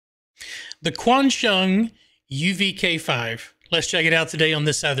The Quansheng UV-K5. Let's check it out today on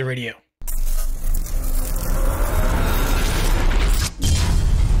this side of the radio.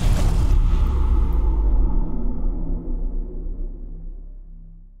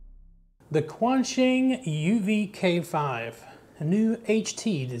 The Quansheng UV-K5, a new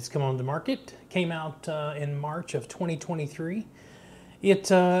HT that's come on the market, came out in March of 2023.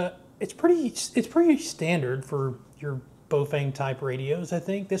 It's pretty standard for your Bofang type radios, I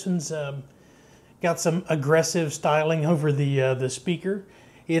think. This one's got some aggressive styling over the speaker.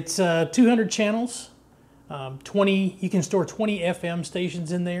 It's 200 channels, 20. You can store 20 FM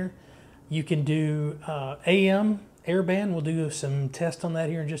stations in there. You can do AM airband. We'll do some tests on that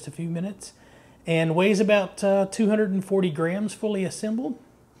here in just a few minutes. And weighs about 240 grams fully assembled.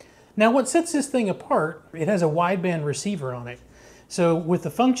 Now what sets this thing apart, it has a wideband receiver on it. So with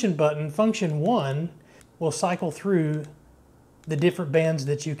the function button, function 1 will cycle through the different bands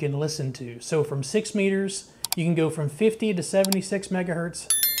that you can listen to. So from 6 meters, you can go from 50 to 76 megahertz,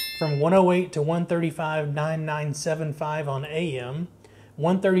 from 108 to 135.9975 on AM,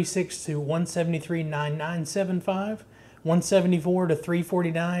 136 to 173.9975, 174 to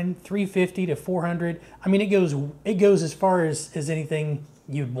 349, 350 to 400. I mean, it goes as far as anything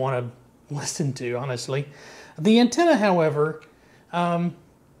you'd want to listen to, honestly. The antenna, however, well,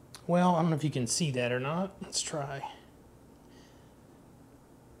 I don't know if you can see that or not. Let's try.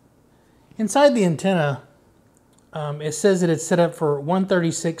 Inside the antenna, it says that it's set up for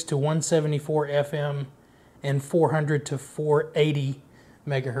 136 to 174 FM and 400 to 480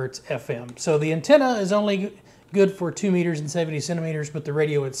 megahertz FM. So the antenna is only good for 2 meters and 70 centimeters, but the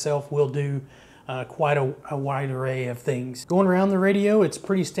radio itself will do quite a wide array of things. Going around the radio, it's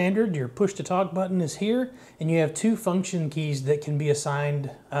pretty standard. Your push to talk button is here, and you have 2 function keys that can be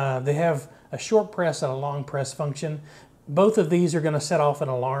assigned. They have a short press and a long press function. Both of these are going to set off an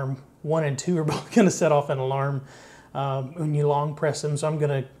alarm. 1 and 2 are both going to set off an alarm when you long press them, so I'm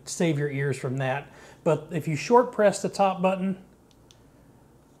going to save your ears from that. But if you short press the top button,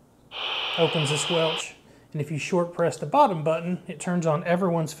 opens the squelch. And if you short press the bottom button, it turns on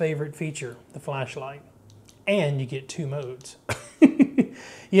everyone's favorite feature, the flashlight. And you get 2 modes.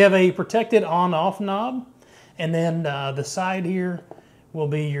 You have a protected on-off knob, and then the side here will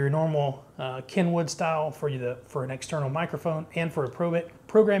be your normal Kenwood style for an external microphone and for a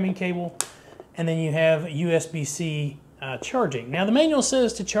programming cable. And then you have USB-C charging. Now the manual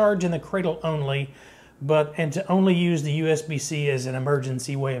says to charge in the cradle only, and to only use the USB-C as an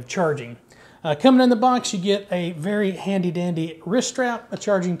emergency way of charging. Coming in the box, you get a very handy-dandy wrist strap, a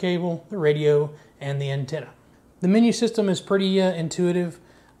charging cable, the radio, and the antenna. The menu system is pretty intuitive.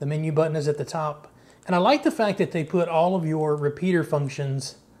 The menu button is at the top. And I like the fact that they put all of your repeater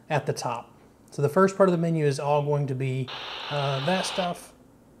functions at the top. So the first part of the menu is all going to be that stuff.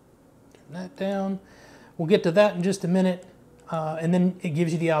 Turn that down. We'll get to that in just a minute. And then it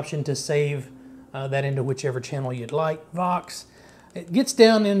gives you the option to save that into whichever channel you'd like. Vox. It gets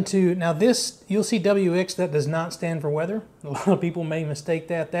down into, now this, you'll see WX, that does not stand for weather. A lot of people may mistake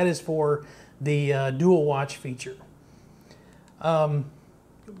that. That is for the dual watch feature. Go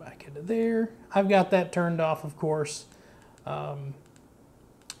back into there. I've got that turned off, of course.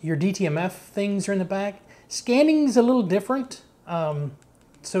 Your DTMF things are in the back. Scanning is a little different. In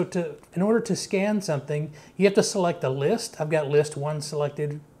order to scan something, you have to select a list. I've got list 1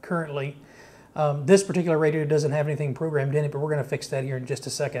 selected currently. This particular radio doesn't have anything programmed in it, but we're going to fix that here in just a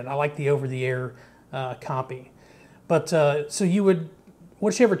second. I like the over-the-air copy. But so you would,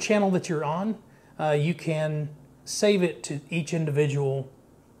 whichever channel that you're on, you can save it to each individual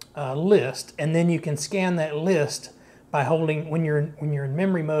list, and then you can scan that list by holding, when you're in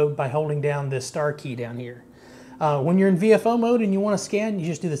memory mode, by holding down this star key down here. When you're in VFO mode and you want to scan, you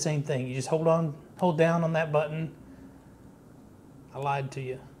just do the same thing. You just hold down on that button. I lied to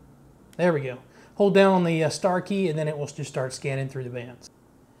you. There we go. Hold down on the star key, and then it will just start scanning through the bands.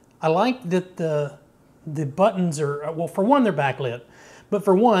 I like that the buttons are, well, for one, they're backlit, but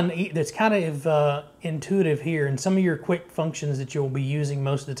for one, it's kind of intuitive here, and some of your quick functions that you'll be using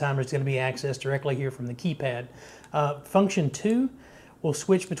most of the time is going to be accessed directly here from the keypad. Function 2 will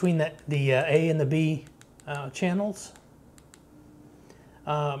switch between the A and the B channels.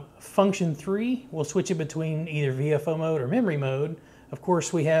 Function 3 will switch it between either VFO mode or memory mode. Of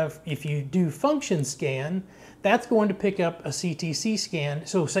course, we have, if you do function scan, that's going to pick up a CTC scan.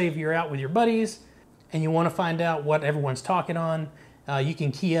 So say if you're out with your buddies and you want to find out what everyone's talking on, you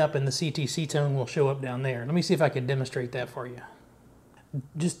can key up and the CTC tone will show up down there. Let me see if I can demonstrate that for you.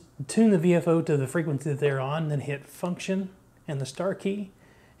 Just tune the VFO to the frequency that they're on, then hit function and the star key.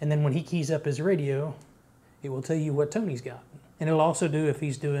 And then when he keys up his radio, it will tell you what tone he's got. and it'll also do if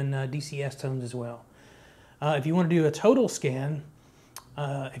he's doing DCS tones as well. If you want to do a total scan,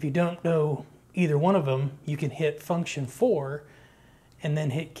 if you don't know either one of them, you can hit function 4 and then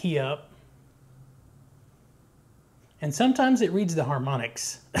hit key up. And sometimes it reads the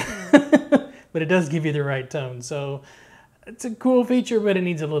harmonics, but it does give you the right tone. So it's a cool feature, but it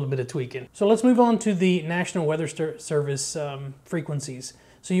needs a little bit of tweaking. So let's move on to the National Weather Service frequencies.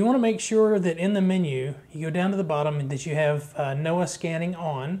 So you want to make sure that in the menu, you go down to the bottom and that you have NOAA Scanning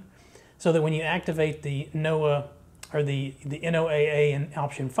on, so that when you activate the NOAA or the NOAA in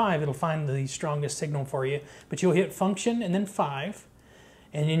option 5, it'll find the strongest signal for you. But you'll hit function and then 5,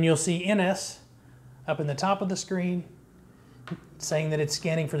 and then you'll see NS up in the top of the screen saying that it's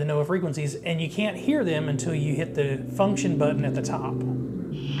scanning for the NOAA frequencies, and you can't hear them until you hit the function button at the top.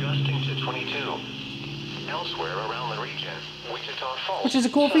 Gusting to 22. Elsewhere around the region, Wichita Falls, which is a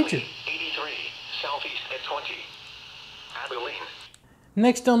cool feature. 83, southeast at 20. Abilene.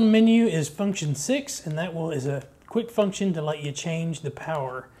 Next on the menu is function 6, and that is a quick function to let you change the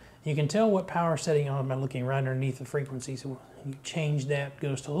power. You can tell what power setting on by looking right underneath the frequency. So you change that,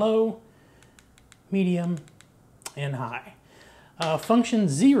 goes to low, medium, and high. Function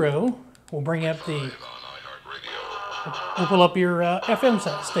 0 will bring up the, will pull up your FM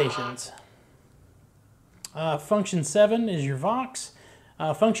stations. Function 7 is your Vox.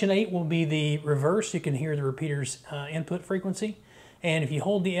 Function 8 will be the reverse. You can hear the repeater's input frequency. And if you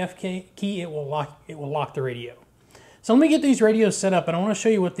hold the F key, it will lock the radio. So let me get these radios set up, and I want to show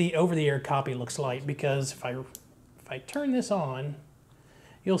you what the over-the-air copy looks like, because if I turn this on,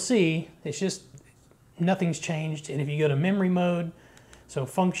 you'll see it's just nothing's changed. And if you go to memory mode, so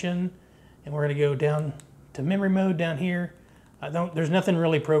function, and we're going to go down to memory mode down here, there's nothing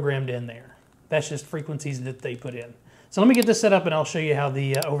really programmed in there. That's just frequencies that they put in. So let me get this set up and I'll show you how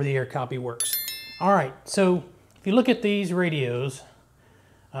the over-the-air copy works. All right, so if you look at these radios,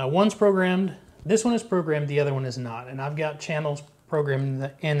 one's programmed, this one is programmed, the other one is not. And I've got channels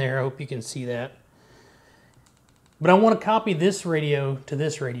programmed in there, I hope you can see that. But I want to copy this radio to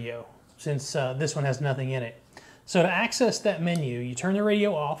this radio, since this one has nothing in it. So to access that menu, you turn the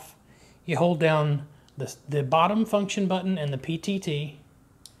radio off, you hold down the bottom function button and the PTT,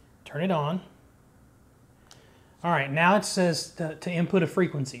 turn it on. All right, now it says to input a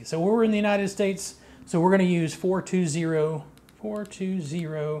frequency. So we're in the United States, so we're going to use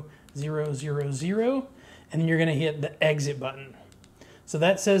 420.000, and then you're going to hit the exit button. So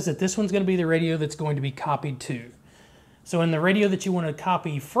that says that this one's going to be the radio that's going to be copied to. So in the radio that you want to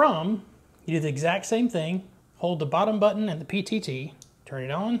copy from, you do the exact same thing. Hold the bottom button and the PTT, turn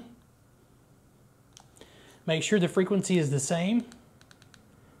it on. Make sure the frequency is the same.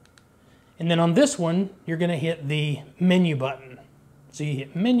 And then on this one, you're going to hit the menu button. So you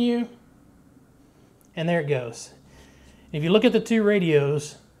hit menu, and there it goes. If you look at the two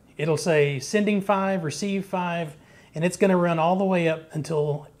radios, it'll say sending 5, receive 5, and it's going to run all the way up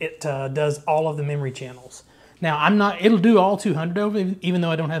until it does all of the memory channels. Now, it'll do all 200 of them, even though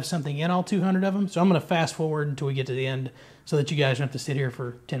I don't have something in all 200 of them. So I'm going to fast forward until we get to the end so that you guys don't have to sit here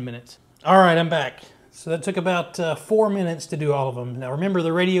for 10 minutes. All right, I'm back. So that took about 4 minutes to do all of them. Now remember,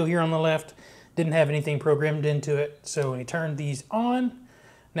 the radio here on the left didn't have anything programmed into it. So when you turn these on,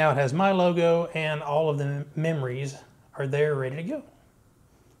 now it has my logo and all of the memories are there ready to go.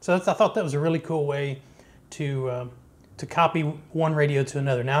 So I thought that was a really cool way to copy one radio to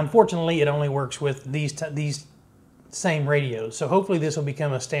another. Now unfortunately, it only works with these same radios. So hopefully this will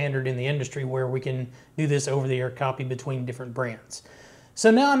become a standard in the industry where we can do this over-the-air copy between different brands. So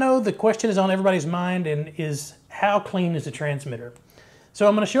now I know the question is on everybody's mind, and is how clean is the transmitter? So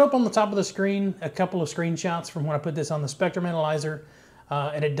I'm going to show up on the top of the screen a couple of screenshots from when I put this on the spectrum analyzer,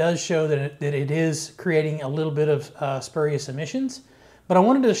 and it does show that it is creating a little bit of spurious emissions. But I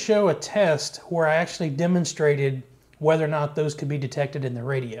wanted to show a test where I actually demonstrated whether or not those could be detected in the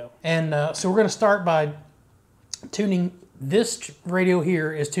radio. And so we're going to start by tuning. This radio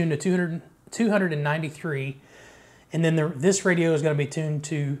here is tuned to 293. And then this radio is going to be tuned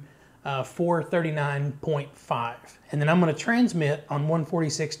to 439.5. And then I'm going to transmit on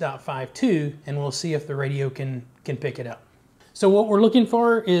 146.52, and we'll see if the radio can pick it up. So what we're looking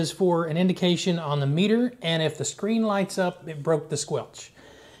for is for an indication on the meter, and if the screen lights up, it broke the squelch.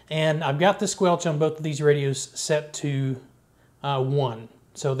 And I've got the squelch on both of these radios set to 1.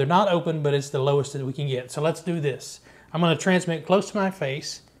 So they're not open, but it's the lowest that we can get. So let's do this. I'm going to transmit close to my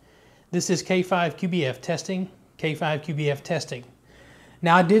face. This is K5 QBF testing. K5 QBF testing.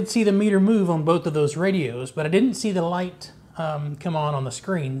 Now I did see the meter move on both of those radios, but I didn't see the light come on the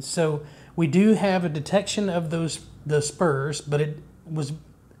screen. So we do have a detection of the spurs, but it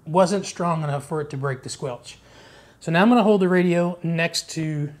wasn't strong enough for it to break the squelch. So now I'm going to hold the radio next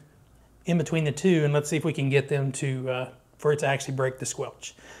to, in between the two, and let's see if we can get them to, for it to actually break the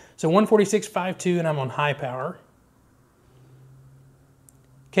squelch. So 146.52, and I'm on high power.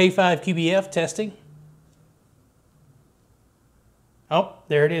 K5 QBF testing. Oh,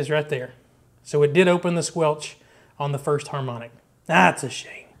 there it is right there. So it did open the squelch on the first harmonic. That's a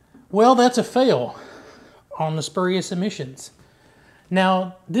shame. Well, that's a fail on the spurious emissions.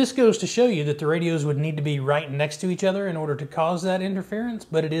 Now, this goes to show you that the radios would need to be right next to each other in order to cause that interference,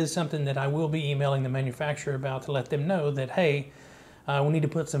 but it is something that I will be emailing the manufacturer about to let them know that, hey, we need to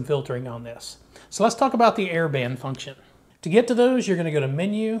put some filtering on this. So let's talk about the airband function. To get to those, you're going to go to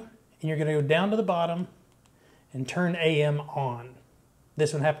Menu, and you're going to go down to the bottom and turn AM on.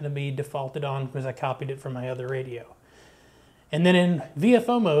 This one happened to be defaulted on because I copied it from my other radio. And then in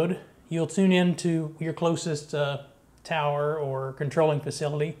VFO mode, you'll tune in to your closest tower or controlling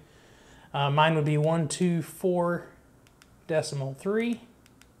facility. Mine would be 124.3.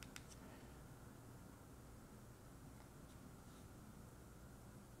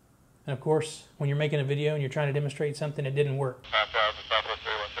 And of course, when you're making a video and you're trying to demonstrate something, it didn't work. 5,000, Southwest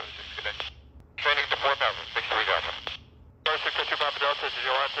 3176, good day. Training to 4,000, 63 Delta. 602 Papa Delta, did you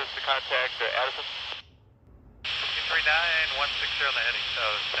want us to contact Addison? 39,160 on the heading, so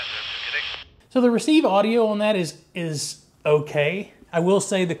 10, good day. So the receive audio on that is okay. I will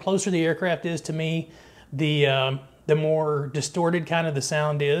say the closer the aircraft is to me, the more distorted kind of the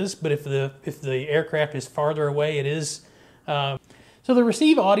sound is. But if the aircraft is farther away, it is. So the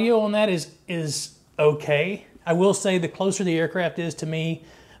receive audio on that is okay. I will say the closer the aircraft is to me,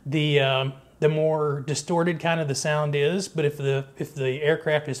 the more distorted kind of the sound is. But if the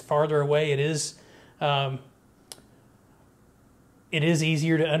aircraft is farther away, it is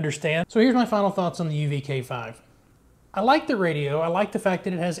easier to understand. So here's my final thoughts on the UV-K5. I like the radio. I like the fact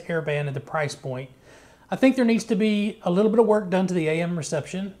that it has airband at the price point. I think there needs to be a little bit of work done to the AM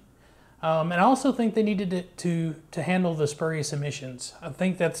reception. And I also think they needed to handle the spurious emissions. I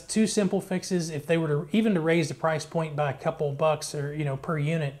think that's two simple fixes. If they were to even to raise the price point by a couple bucks or per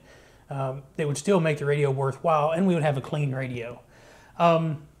unit, they would still make the radio worthwhile, and we would have a clean radio.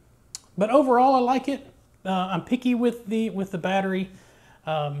 But overall, I like it. I'm picky with the battery.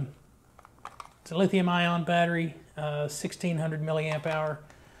 It's a lithium-ion battery, 1600 milliamp hour.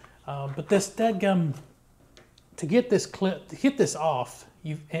 But this dadgum, to get this off,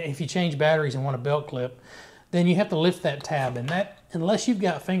 if you change batteries and want a belt clip, then you have to lift that tab, and that, unless you've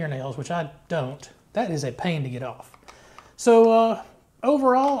got fingernails, which I don't, that is a pain to get off. So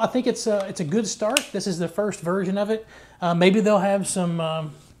overall, I think it's a good start. This is the first version of it. Maybe they'll have some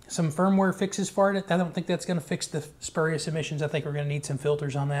firmware fixes for it. I don't think that's going to fix the spurious emissions. I think we're going to need some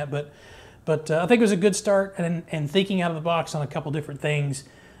filters on that, but I think it was a good start, and thinking out of the box on a couple different things,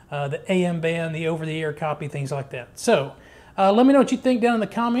 the AM band, the over-the-air copy, things like that. So let me know what you think down in the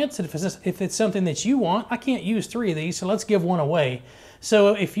comments, and if it's something that you want. I can't use 3 of these, so let's give one away.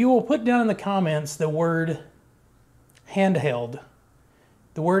 So if you will put down in the comments the word handheld,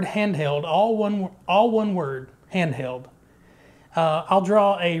 all one word, handheld, I'll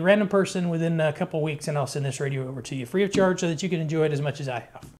draw a random person within a couple weeks, and I'll send this radio over to you free of charge so that you can enjoy it as much as I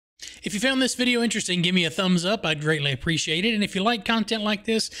have. If you found this video interesting, give me a thumbs up. I'd greatly appreciate it. And if you like content like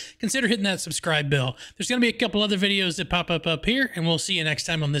this, consider hitting that subscribe bell. There's going to be a couple other videos that pop up here, and we'll see you next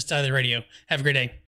time on this side of the radio. Have a great day.